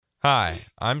Hi,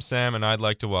 I'm Sam, and I'd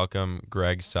like to welcome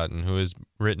Gregg Sutton, who has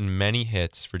written many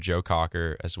hits for Joe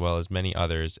Cocker as well as many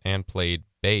others, and played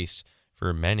bass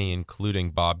for many,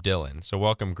 including Bob Dylan. So,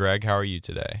 welcome, Gregg. How are you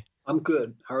today? I'm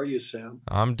good. How are you, Sam?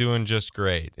 I'm doing just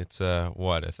great. It's a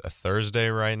Thursday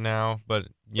right now, but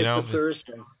you It's a know,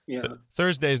 Thursday. Yeah.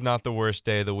 Thursday's not the worst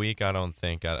day of the week. I don't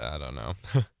think. I don't know.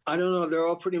 I don't know. They're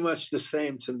all pretty much the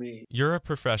same to me. You're a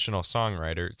professional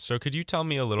songwriter, so could you tell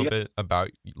me a little Yeah. bit about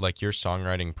like your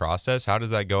songwriting process? How does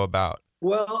that go about?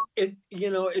 Well,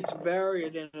 it's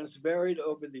varied and it's varied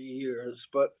over the years,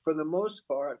 but for the most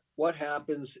part, what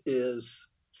happens is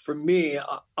for me,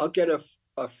 I'll get a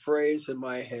phrase in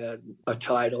my head, a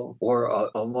title or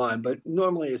a line, but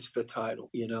normally it's the title,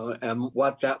 and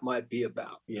what that might be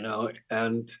about,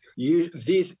 and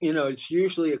it's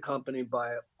usually accompanied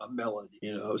by a melody,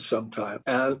 sometime.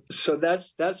 And so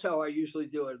that's how I usually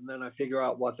do it. And then I figure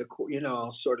out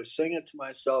I'll sort of sing it to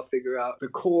myself, figure out the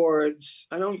chords.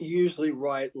 I don't usually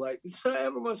write so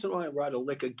every once in a while I write a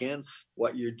lick against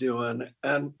what you're doing.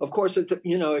 And of course,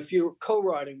 if you're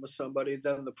co-writing with somebody,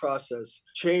 then the process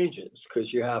changes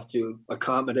because you have to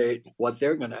accommodate what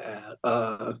they're going to add.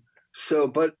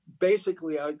 But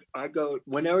basically, I go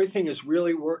when everything is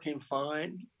really working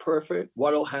fine, perfect.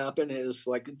 What'll happen is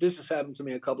this has happened to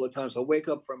me a couple of times. I'll wake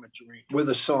up from a dream with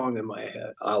a song in my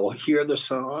head. I will hear the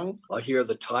song, I'll hear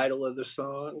the title of the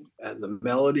song, and the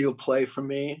melody will play for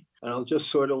me. And I'll just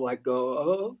sort of go,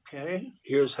 oh, okay,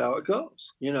 here's how it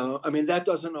goes. That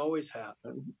doesn't always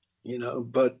happen,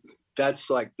 but that's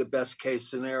like the best case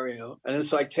scenario. And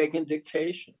it's like taking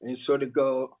dictation and you sort of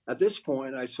go, at this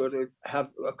point, I sort of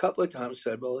have a couple of times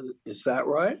said, well, is that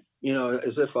right?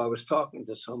 As if I was talking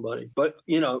to somebody. But,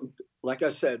 like I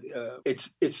said,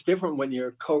 it's different when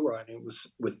you're co-writing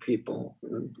with people.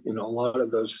 A lot of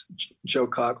those Joe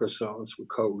Cocker songs were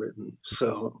co-written.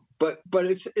 So, but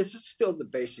it's still the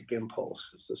basic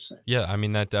impulse is the same. Yeah, I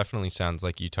mean that definitely sounds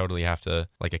like you totally have to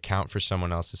like account for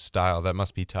someone else's style. That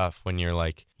must be tough when you're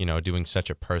doing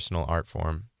such a personal art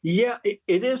form. Yeah, it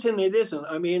is and it isn't.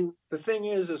 I mean, the thing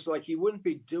is like you wouldn't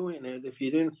be doing it if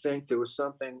you didn't think there was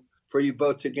something for you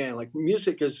both to gain. Like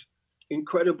music is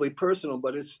incredibly personal,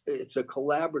 but it's a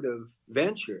collaborative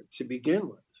venture to begin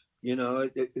with.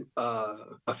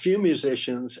 A few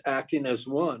musicians acting as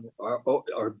one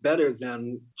are better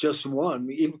than just one,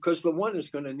 even because the one is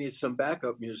going to need some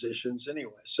backup musicians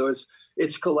anyway. So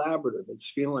it's collaborative.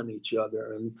 It's feeling each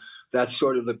other, and that's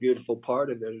sort of the beautiful part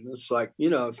of it. And it's like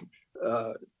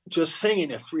just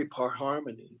singing a 3-part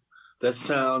harmony that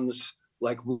sounds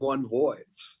like one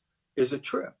voice is a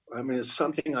trip. I mean, it's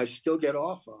something I still get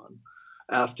off on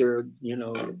after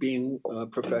being a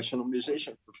professional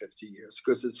musician for 50 years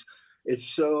because it's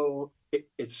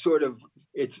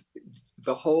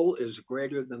the whole is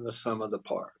greater than the sum of the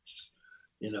parts.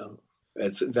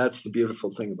 That's the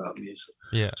beautiful thing about music.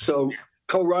 Yeah. So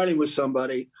co-writing with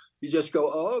somebody, you just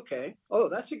go, oh, okay, oh,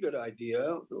 that's a good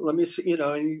idea, let me see,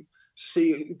 and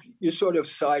you sort of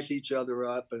size each other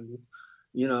up. And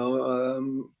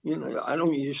I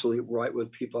don't usually write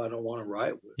with people I don't want to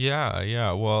write with.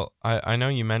 Yeah. Well, I know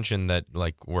you mentioned that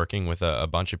like working with a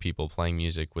bunch of people playing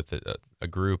music with a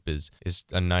group is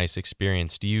a nice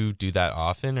experience. Do you do that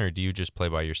often, or do you just play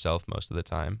by yourself most of the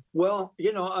time? Well,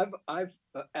 I've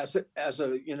as a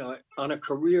on a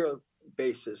career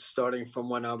basis, starting from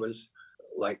when I was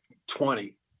like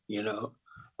 20,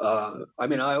 I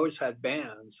always had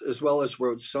bands as well as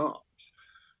wrote songs.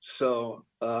 So,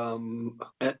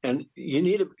 and you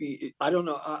need to. I don't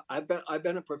know. I've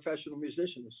been a professional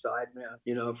musician, sideman,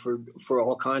 for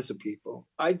all kinds of people.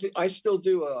 I still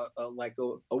do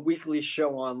a weekly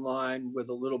show online with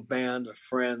a little band of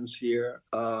friends here,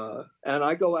 and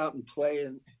I go out and play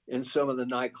in some of the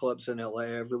nightclubs in LA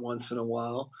every once in a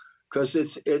while because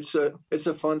it's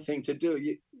a fun thing to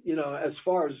do. As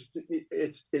far as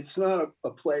it's not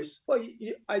a place. Well,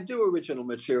 I do original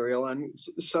material, and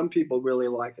some people really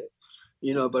like it,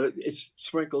 but it's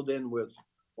sprinkled in with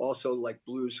also like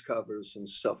blues covers and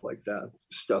stuff like that,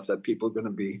 stuff that people are going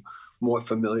to be more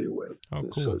familiar with. Oh,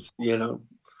 cool. So,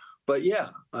 but yeah,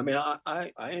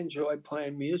 I enjoy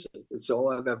playing music. It's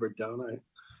all I've ever done. I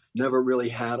never really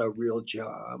had a real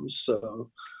job,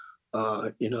 so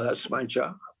that's my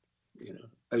job.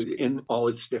 In all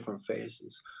its different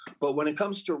phases. But when it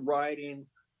comes to writing,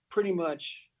 pretty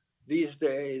much these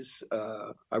days,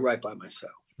 I write by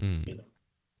myself. Mm.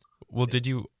 Well, did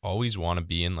you always want to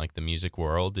be in like the music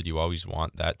world? Did you always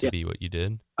want that to be what you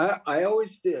did? I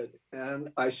always did. And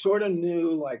I sort of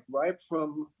knew like right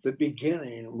from the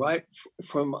beginning,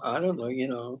 from, I don't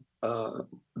know,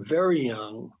 very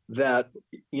young that,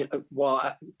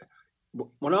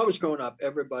 when I was growing up,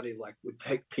 everybody like would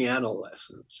take piano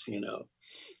lessons,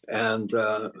 and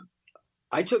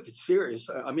I took it serious.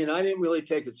 I mean, I didn't really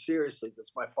take it seriously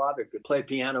because my father could play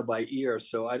piano by ear.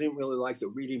 So I didn't really like the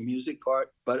reading music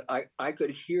part, but I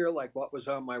could hear like what was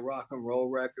on my rock and roll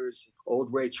records,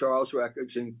 old Ray Charles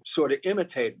records, and sort of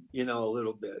imitate, a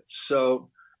little bit.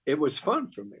 So it was fun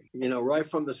for me, right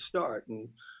from the start. And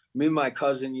me and my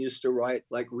cousin used to write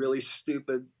like really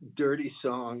stupid, dirty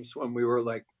songs when we were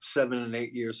like 7 and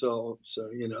 8 years old. So,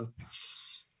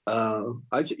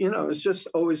 it's just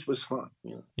always was fun.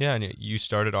 Yeah, and you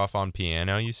started off on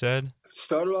piano, you said?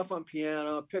 Started off on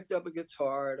piano, picked up a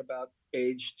guitar at about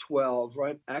age 12,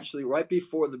 right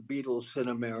before the Beatles hit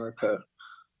America.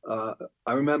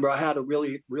 I remember I had a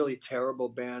really, really terrible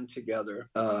band together,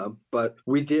 but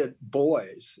we did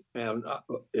Boys, and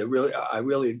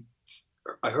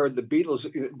I heard the Beatles,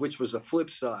 which was the flip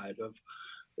side of,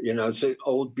 it's an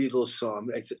old Beatles song.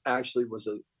 It actually was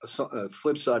a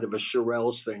flip side of a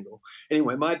Shirelles single.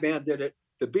 Anyway, my band did it.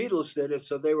 The Beatles did it,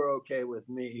 so they were okay with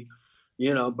me,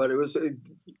 but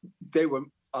they were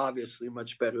obviously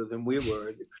much better than we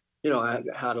were. I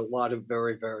had a lot of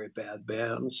very, very bad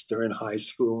bands during high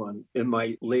school and in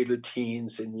my later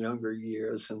teens and younger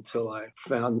years until I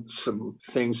found some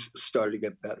things started to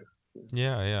get better.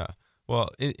 Yeah, yeah. Well,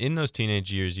 in those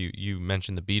teenage years, you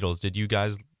mentioned the Beatles. Did you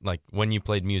guys, like, when you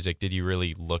played music, did you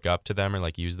really look up to them or,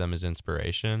 like, use them as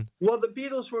inspiration? Well, the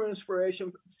Beatles were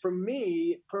inspiration. For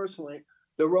me, personally,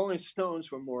 the Rolling Stones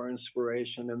were more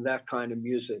inspiration in that kind of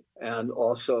music. And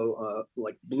also,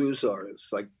 like, blues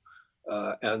artists, like,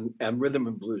 and rhythm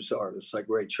and blues artists, like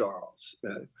Ray Charles.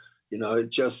 It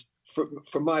just...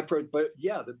 but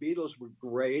yeah, the Beatles were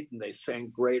great and they sang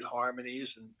great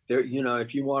harmonies. And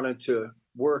if you wanted to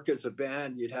work as a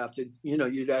band, you'd at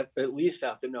least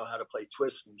have to know how to play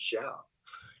Twist and Shout,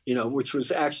 which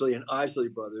was actually an Isley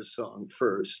Brothers song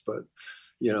first. But,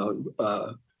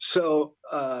 the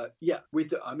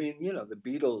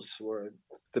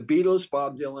Beatles,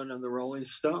 Bob Dylan, and the Rolling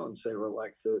Stones. They were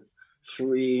like the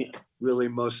three really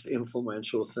most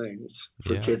influential things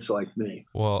for kids like me.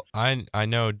 Well, I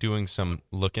know, doing some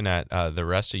looking at the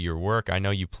rest of your work, I know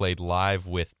you played live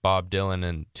with Bob Dylan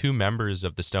and 2 members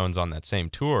of the Stones on that same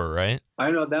tour, right?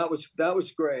 I know that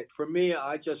was great. For me,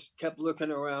 I just kept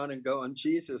looking around and going,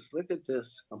 Jesus, look at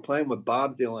this. I'm playing with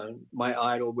Bob Dylan, my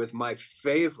idol, with my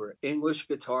favorite English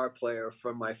guitar player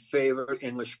from my favorite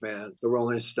English band, the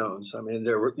Rolling Stones. I mean,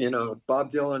 there were,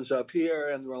 Bob Dylan's up here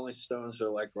and the Rolling Stones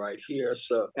are like right here.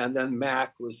 So, and then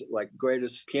Mac was like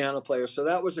greatest piano player. So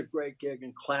that was a great gig.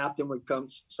 And Clapton would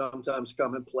sometimes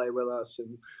come and play with us,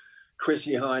 and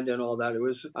Chrissy Hind and all that.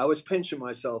 I was pinching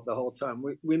myself the whole time.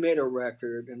 We made a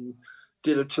record and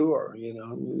did a tour,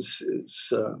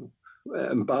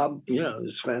 and Bob,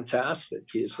 is fantastic.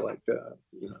 He's like,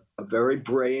 a very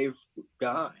brave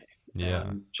guy. Yeah.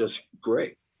 And just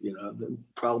great.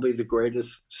 Probably the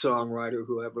greatest songwriter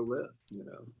who ever lived,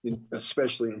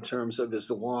 especially in terms of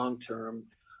his long-term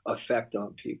effect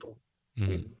on people.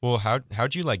 Mm-hmm. Well,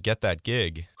 how'd you like get that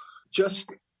gig?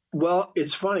 Well,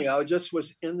 it's funny. I just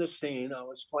was in the scene. I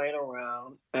was playing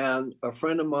around, and a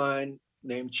friend of mine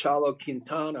named Chalo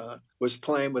Quintana was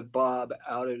playing with Bob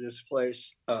out at his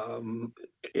place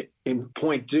in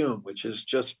Point Doom, which is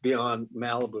just beyond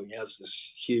Malibu. He has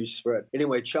this huge spread.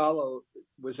 Anyway, Chalo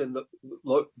was in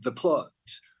the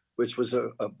Plugs, which was a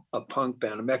punk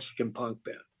band, a Mexican punk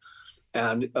band.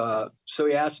 And so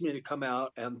he asked me to come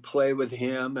out and play with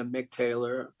him and Mick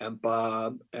Taylor and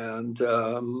Bob. And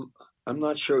I'm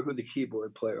not sure who the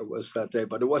keyboard player was that day,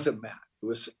 but it wasn't Matt. It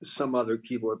was some other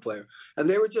keyboard player. And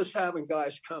they were just having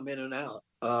guys come in and out.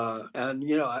 And,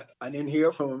 I didn't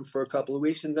hear from them for a couple of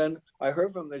weeks. And then I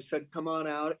heard from them. They said, come on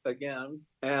out again.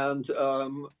 And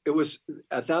it was,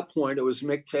 at that point, it was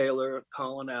Mick Taylor,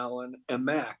 Colin Allen, and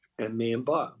Mac, and me and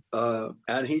Bob.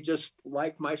 And he just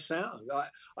liked my sound.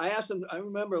 I asked him, I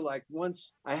remember like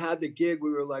once I had the gig, we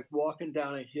were like walking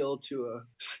down a hill to a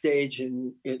stage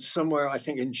in somewhere, I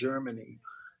think in Germany,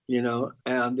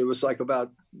 and it was like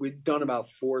we'd done about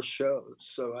 4 shows.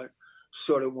 So I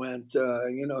sort of went,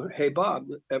 hey, Bob,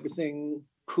 everything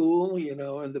cool, in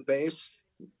the bass,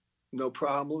 no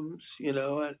problems,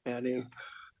 and he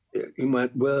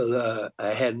went, well,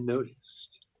 I hadn't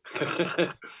noticed.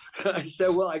 I said,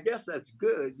 well, I guess that's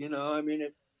good. I mean,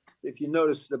 if you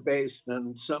notice the bass,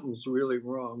 then something's really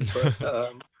wrong.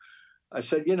 But I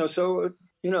said, so,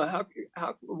 how,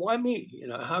 why me?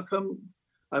 How come?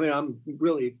 I mean, I'm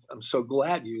so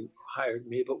glad you hired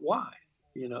me, but why?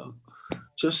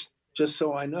 Just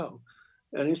so I know.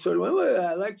 And he sort of went,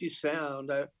 well, I liked your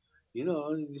sound.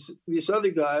 These other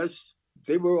guys,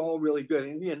 they were all really good.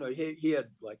 And, he had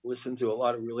like listened to a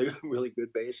lot of really, really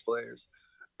good bass players.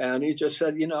 And he just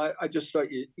said, I just thought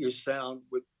your sound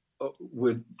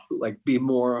would like be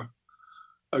more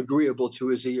agreeable to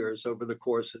his ears over the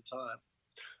course of time.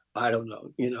 I don't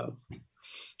know.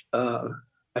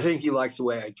 I think he liked the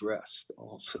way I dressed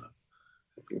also.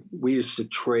 We used to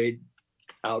trade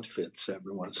outfits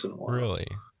every once in a while. Really?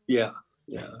 Yeah.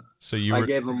 So he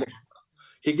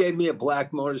gave me a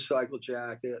black motorcycle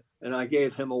jacket, and I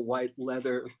gave him a white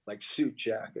leather like suit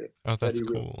jacket. Oh, that's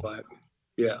cool. Really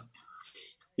yeah.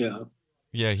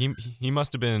 Yeah, he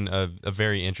must have been a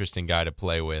very interesting guy to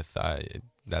play with.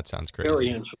 That sounds crazy. Very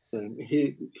interesting.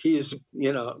 He's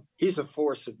a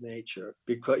force of nature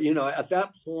because, at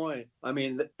that point, I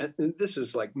mean, and this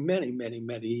is like many, many,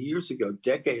 many years ago,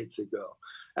 decades ago.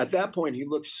 At that point, he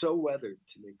looked so weathered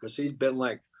to me because he'd been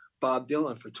like Bob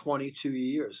Dylan for 22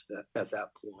 years at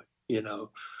that point,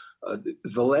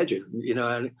 the legend,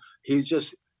 and he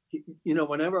just,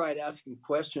 whenever I'd ask him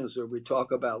questions or we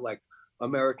talk about like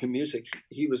American music,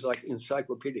 he was like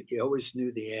encyclopedic. He always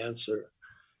knew the answer.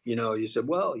 He said,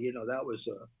 well, that was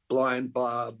Blind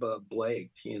Bob Blake,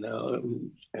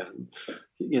 and,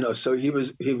 so he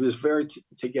was very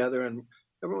together, and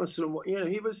every once in a while,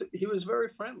 he was very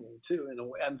friendly too,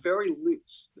 and very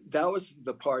loose. That was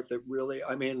the part that really,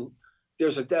 I mean,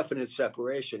 there's a definite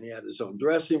separation. He had his own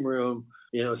dressing room.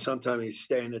 Sometimes he'd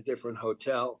stay in a different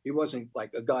hotel. He wasn't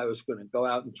like a guy who was going to go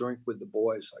out and drink with the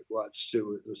boys like Rod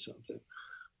Stewart or something.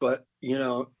 But,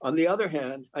 on the other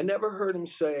hand, I never heard him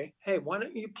say, hey, why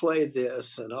don't you play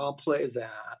this and I'll play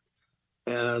that.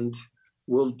 And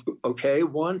okay,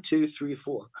 1, 2, 3,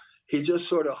 4. He just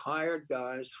sort of hired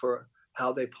guys for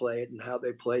how they played and how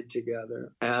they played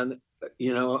together. And,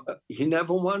 he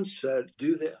never once said,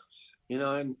 do this, and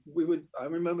I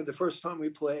remember the first time we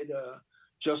played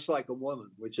Just Like a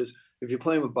Woman, which is, if you're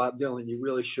playing with Bob Dylan, you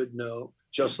really should know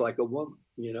Just Like a Woman,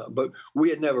 but we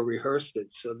had never rehearsed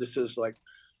it. So this is like,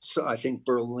 so I think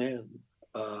Berlin,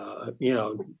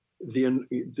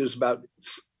 there's about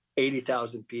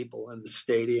 80,000 people in the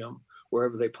stadium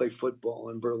wherever they play football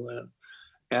in Berlin,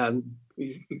 and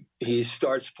he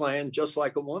starts playing Just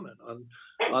Like a Woman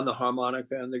on the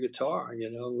harmonica and the guitar.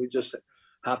 We just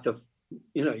have to,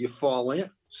 you fall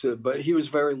in. So, but he was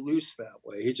very loose that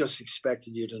way. He just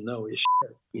expected you to know his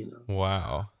shit.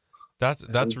 Wow, that's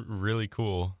really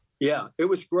cool. Yeah, it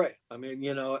was great. I mean,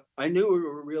 I knew we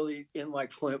were really in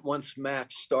like Flint once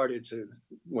Max started to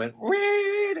went the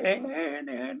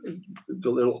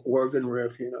little organ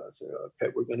riff, so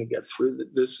okay, we're going to get through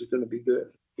this is going to be good,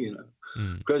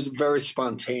 because it's very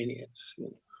spontaneous.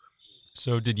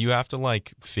 So did you have to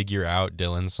like figure out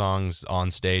Dylan songs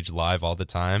on stage live all the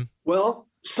time? Well,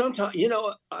 sometimes,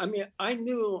 I mean, I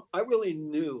really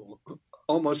knew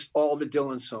almost all the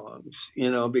Dylan songs,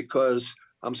 because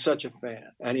I'm such a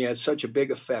fan, and he had such a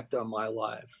big effect on my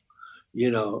life,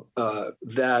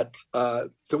 that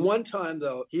the one time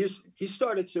though, he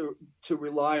started to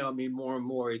rely on me more and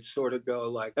more. He'd sort of go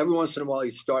like, every once in a while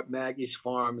he'd start Maggie's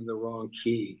Farm in the wrong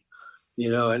key,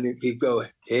 and he'd go,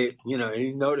 hey, and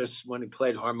he noticed when he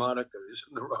played harmonica, he was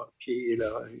in the wrong key,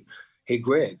 hey,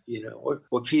 Gregg,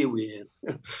 what key are we in?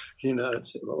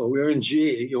 It's, well, we're in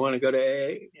G, you want to go to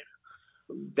A?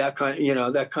 That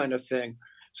kind of thing.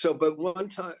 So, but one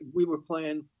time we were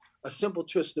playing A Simple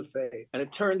Twist of Fate, and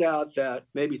it turned out that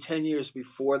maybe 10 years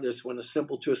before this, when A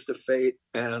Simple Twist of Fate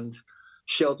and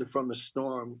Shelter from the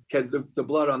Storm, the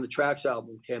Blood on the Tracks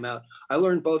album came out, I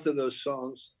learned both of those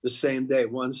songs the same day.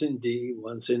 One's in D,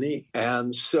 one's in E.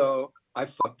 And so I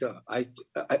fucked up.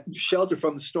 Shelter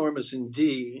from the Storm is in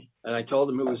D, and I told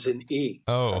him it was in E.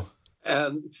 Oh.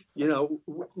 And,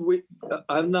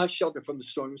 I'm not Shelter from the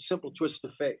Storm, Simple Twist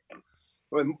of Fate.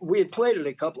 We had played it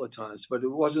a couple of times, but it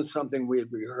wasn't something we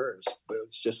had rehearsed. But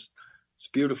it's a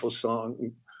beautiful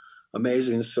song,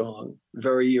 amazing song,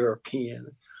 very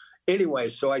European. Anyway,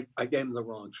 so I gave him the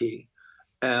wrong key.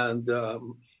 And,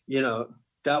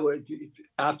 that was,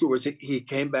 afterwards, he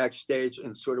came backstage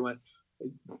and he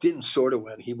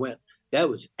went, that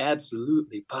was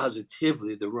absolutely,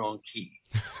 positively the wrong key.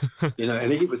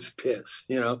 And he was pissed,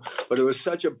 but it was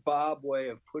such a Bob way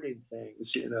of putting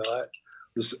things,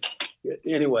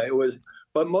 Anyway, it was,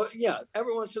 but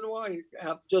every once in a while you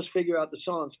have to just figure out the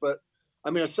songs. But I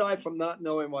mean, aside from not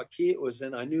knowing what key it was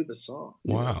in, I knew the song.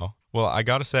 Wow. Well, I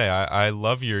got to say, I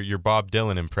love your Bob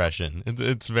Dylan impression.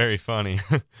 It's very funny.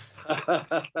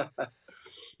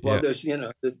 Well,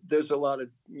 there's a lot of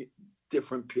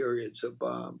different periods of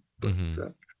Bob. But,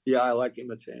 I like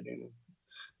imitating him.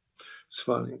 It's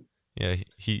funny. Yeah,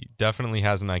 he definitely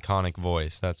has an iconic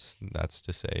voice. That's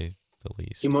to say the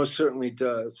least. He most certainly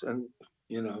does. And,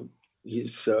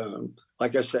 he's,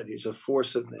 like I said, he's a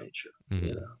force of nature.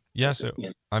 Mm-hmm. Yeah. So,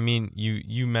 I mean,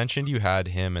 you mentioned you had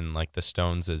him and like the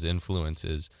Stones as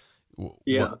influences.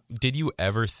 Yeah. Did you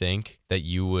ever think that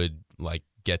you would like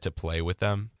get to play with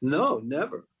them? No,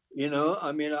 never.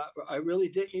 I mean, I really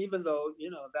did, even though,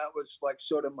 that was like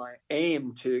sort of my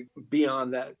aim to be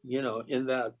on that, in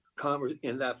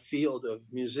that field of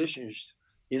musicians,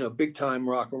 big time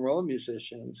rock and roll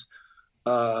musicians.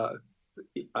 Uh,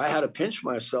 I had to pinch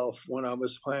myself when I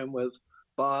was playing with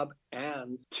Bob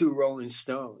and two Rolling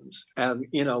Stones. And,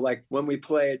 like when we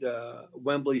played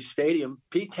Wembley Stadium,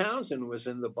 Pete Townsend was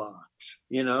in the box,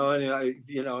 and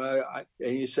and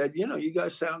he said, you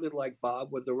guys sounded like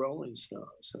Bob with the Rolling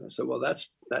Stones. And I said, well, that's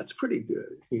pretty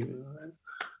good,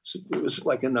 So it was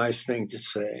like a nice thing to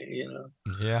say,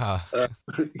 Yeah.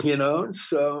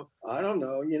 So I don't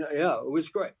know, yeah, it was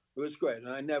great. It was great. And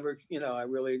I never,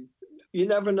 you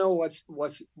never know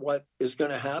what is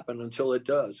going to happen until it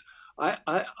does. I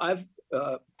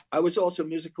was also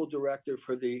musical director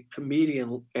for the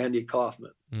comedian Andy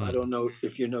Kaufman. I don't know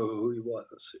if you know who he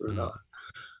was or not,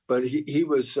 but he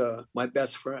was my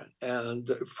best friend, and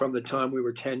from the time we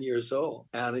were 10 years old,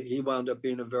 and he wound up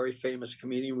being a very famous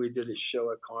comedian. We did a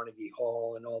show at Carnegie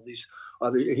Hall and all these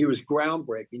other. He was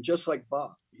groundbreaking, just like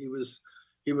Bob. He was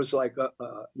like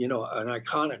an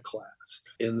iconoclast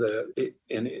in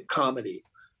comedy.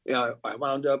 I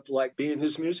wound up like being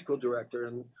his musical director,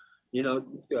 and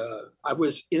I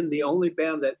was in the only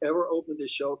band that ever opened a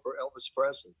show for Elvis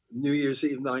Presley, New Year's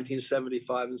Eve,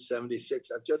 1975 and 76.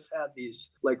 I've just had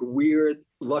these like weird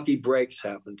lucky breaks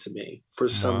happen to me for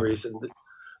some reason,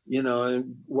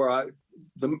 and where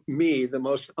the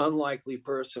most unlikely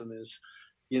person is,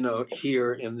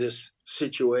 here in this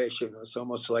situation. It's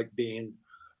almost like being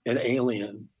an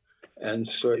alien and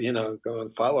so, going,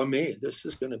 follow me. This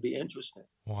is going to be interesting.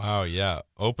 Wow. Yeah.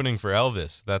 Opening for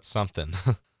Elvis. That's something.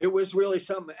 It was really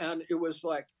something. And it was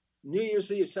like New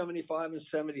Year's Eve, 75 and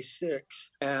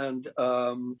 76. And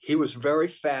he was very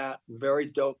fat, very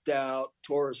doped out,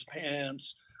 tore his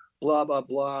pants, blah, blah,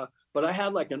 blah. But I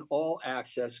had like an all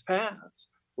access pass,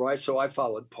 right? So I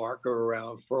followed Parker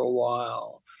around for a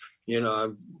while.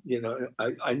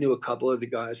 I knew a couple of the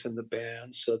guys in the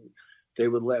band. So they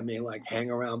would let me like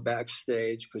hang around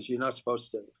backstage because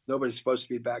nobody's supposed to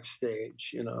be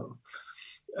backstage,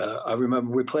 I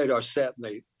remember we played our set and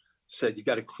they said, you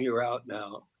got to clear out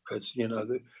now because,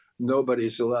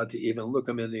 nobody's allowed to even look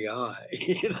them in the eye,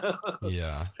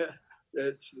 Yeah.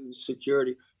 It's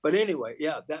security. But anyway,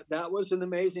 yeah, that was an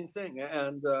amazing thing.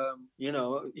 And,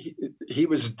 he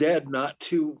was dead not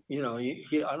too,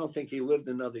 I don't think he lived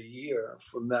another year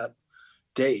from that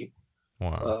date.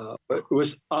 Wow. But it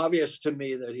was obvious to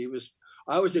me that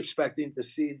I was expecting to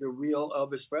see the real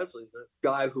Elvis Presley, the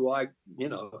guy who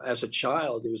as a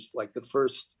child, it was like the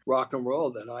first rock and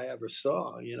roll that I ever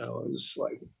saw, it was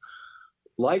like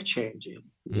life-changing,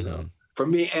 for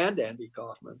me and Andy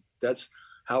Kaufman. That's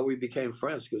how we became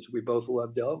friends because we both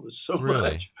loved Elvis so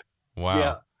much. Wow.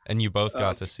 Yeah. And you both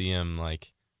got to see him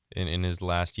like in his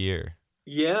last year.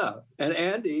 Yeah. And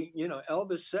Andy,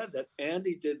 Elvis said that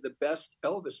Andy did the best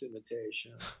Elvis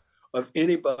imitation of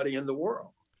anybody in the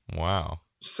world. Wow.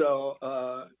 So,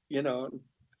 anyway,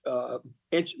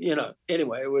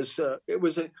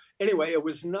 it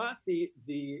was not the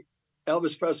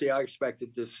Elvis Presley I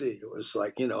expected to see. It was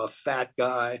like, a fat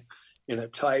guy in a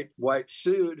tight white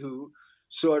suit who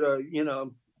sort of,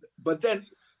 but then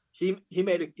he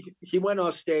went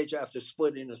off stage after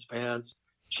splitting his pants,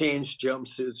 changed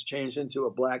jumpsuits, changed into a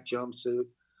black jumpsuit.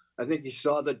 I think he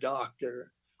saw the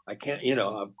doctor. I can't,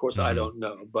 of course I don't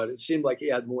know, but it seemed like he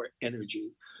had more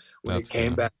energy when he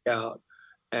came back out.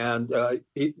 And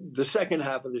the second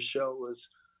half of the show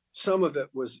some of it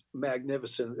was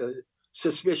magnificent.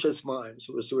 Suspicious Minds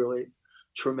was really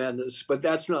tremendous, but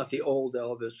that's not the old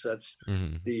Elvis. That's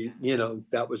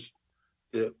that was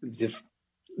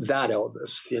that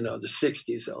Elvis, the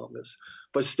 60s Elvis,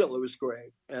 but still it was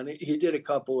great. And he did a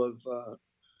couple of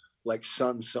like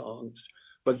Sun songs,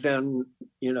 but then,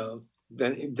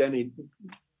 then he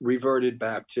reverted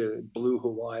back to Blue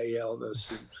Hawaii Elvis.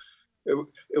 And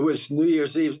it was New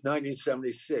Year's Eve,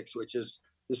 1976, which is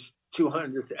this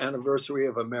 200th anniversary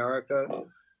of America.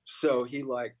 So he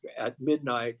at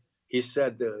midnight, he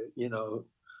said,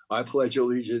 I pledge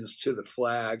allegiance to the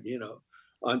flag,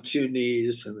 on two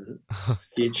knees, and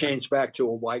he changed back to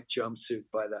a white jumpsuit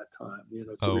by that time,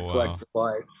 to reflect the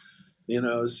light,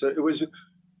 so it was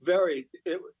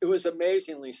it was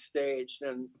amazingly staged,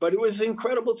 but it was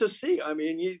incredible to see. I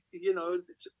mean,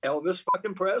 it's Elvis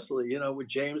fucking Presley, with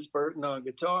James Burton on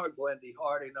guitar, Glendy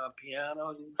Harding on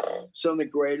piano, some of the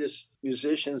greatest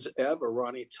musicians ever,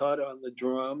 Ronnie Tutt on the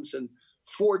drums, and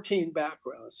 14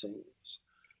 background singers,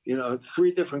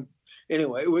 3 different.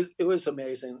 Anyway, it was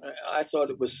amazing. I thought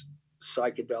it was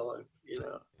psychedelic.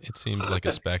 It seems like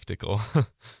a spectacle.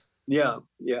 Yeah,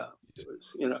 yeah. It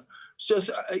was, it's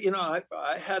just,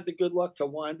 I had the good luck to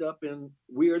wind up in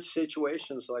weird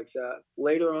situations like that.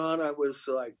 Later on, I was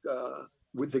like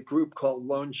with a group called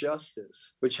Lone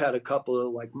Justice, which had a couple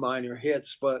of like minor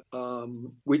hits, but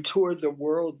we toured the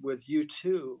world with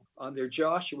U2 on their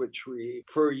Joshua Tree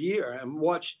for a year and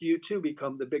watched U2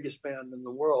 become the biggest band in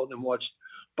the world, and watched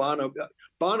Bono.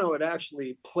 Bono had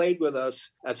actually played with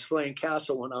us at Slane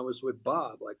Castle when I was with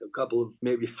Bob, like a couple of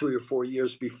maybe 3 or 4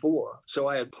 years before. So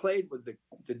I had played with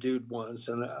the dude once,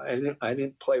 and I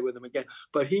didn't play with him again.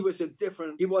 But he was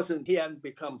he hadn't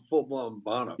become full blown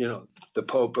Bono, the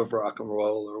Pope of rock and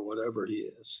roll or whatever he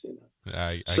is.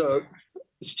 So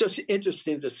it's just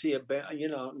interesting to see a band.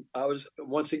 I was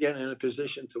once again in a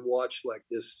position to watch like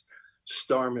this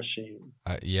star machine.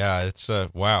 Yeah, it's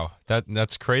wow.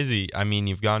 That's crazy. I mean,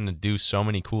 you've gotten to do so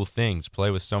many cool things,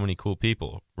 play with so many cool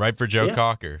people. Right for Joe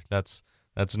Cocker. That's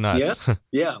nuts.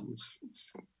 Yeah,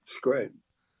 it's great.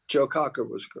 Joe Cocker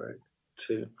was great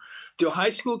too. Do high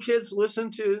school kids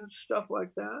listen to stuff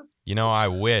like that? I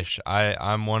wish.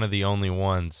 I'm one of the only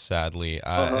ones, sadly.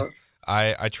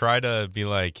 I try to be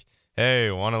like,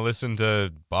 hey, want to listen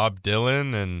to Bob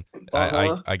Dylan? And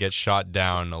I get shot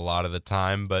down a lot of the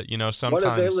time, but sometimes. What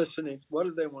are they listening? What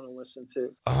do they want to listen to?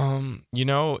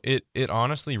 It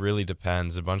honestly really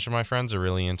depends. A bunch of my friends are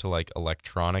really into like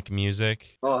electronic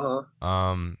music.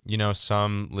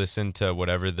 Some listen to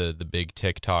whatever the big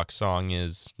TikTok song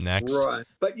is next. Right.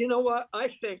 But you know what? I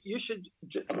think you should,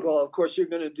 well, of course you're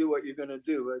going to do what you're going to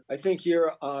do, but I think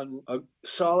you're on a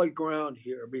solid ground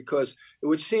here, because it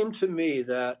would seem to me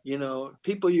that,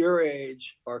 people your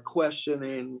age are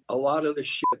questioning a lot of the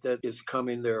shit that is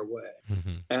coming their way.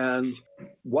 Mm-hmm. And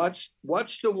what's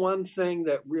the one thing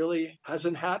that really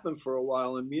hasn't happened for a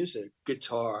while in music?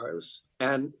 Guitars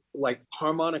and like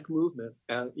harmonic movement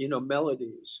and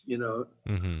melodies,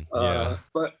 Mm-hmm. Yeah.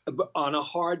 But on a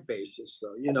hard basis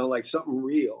though, like something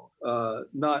real,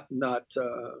 not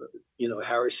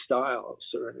Harry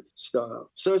Styles or any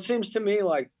style. So it seems to me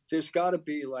like there's got to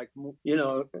be like,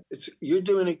 you're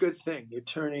doing a good thing. You're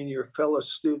turning your fellow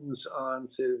students on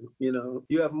to,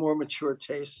 you have more mature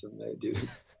taste than they do.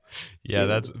 Yeah,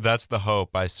 that's the hope.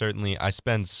 I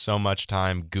spend so much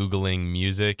time Googling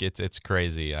music. It's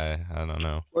crazy. I don't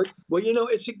know. Well,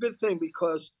 it's a good thing,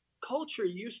 because culture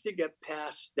used to get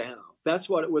passed down. That's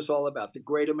what it was all about. The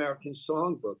Great American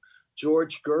Songbook,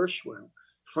 George Gershwin,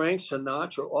 Frank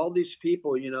Sinatra, all these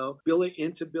people,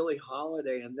 Billie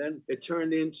Holiday, and then it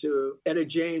turned into Etta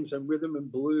James and rhythm and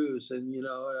blues, and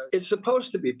it's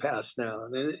supposed to be passed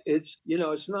down, and it's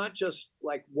not just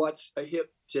like what's a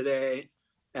hit today.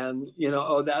 And,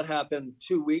 that happened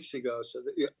 2 weeks ago. So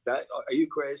that are you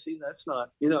crazy? That's not,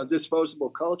 disposable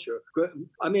culture.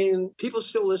 I mean, people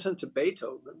still listen to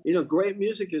Beethoven. Great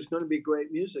music is going to be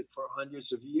great music for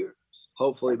hundreds of years,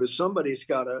 hopefully. But somebody's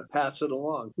got to pass it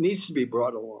along. It needs to be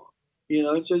brought along.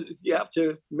 You have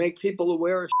to make people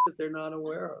aware of shit they're not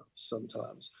aware of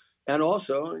sometimes. And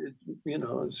also,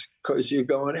 it's because you're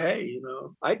going, hey,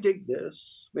 I dig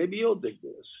this. Maybe you'll dig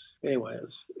this. Anyway,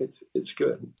 it's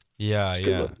good.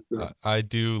 Yeah, I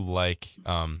do like,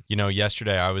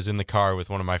 yesterday I was in the car with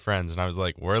one of my friends and I was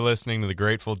like, we're listening to the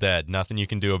Grateful Dead. Nothing you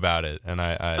can do about it. And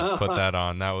I put that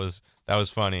on. That was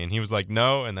funny. And he was like,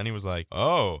 no. And then he was like,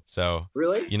 oh. So,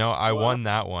 really? I won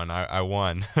that one. I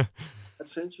won.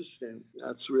 That's interesting.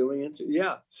 That's really interesting.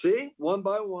 Yeah. See? One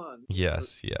by one.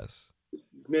 Yes.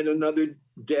 Made another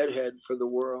deadhead for the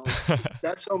world.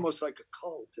 That's almost like a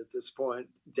cult at this point,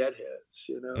 deadheads,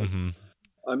 Mm-hmm.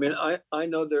 I mean, I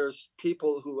know there's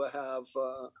people who have,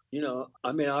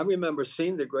 I remember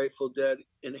seeing the Grateful Dead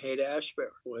in Haight-Ashbury,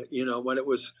 when it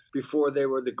was before they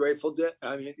were the Grateful Dead.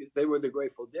 I mean, they were the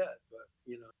Grateful Dead, but,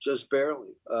 just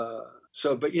barely.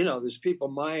 But there's people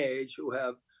my age who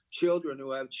have children,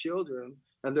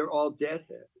 and they're all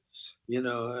deadheads,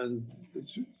 and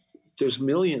there's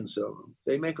millions of them.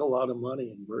 They make a lot of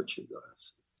money in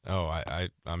merchandise. Oh,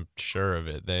 I'm sure of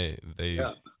it. They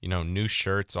new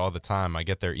shirts all the time. I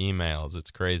get their emails. It's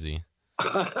crazy.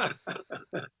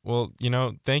 Well,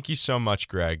 thank you so much,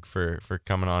 Gregg, for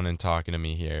coming on and talking to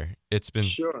me here. It's been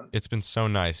so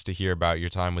nice to hear about your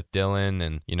time with Dylan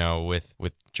and,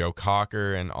 with Joe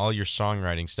Cocker and all your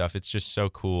songwriting stuff. It's just so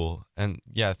cool. And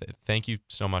yeah, thank you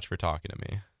so much for talking to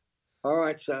me. All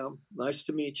right, Sam. Nice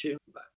to meet you. Bye.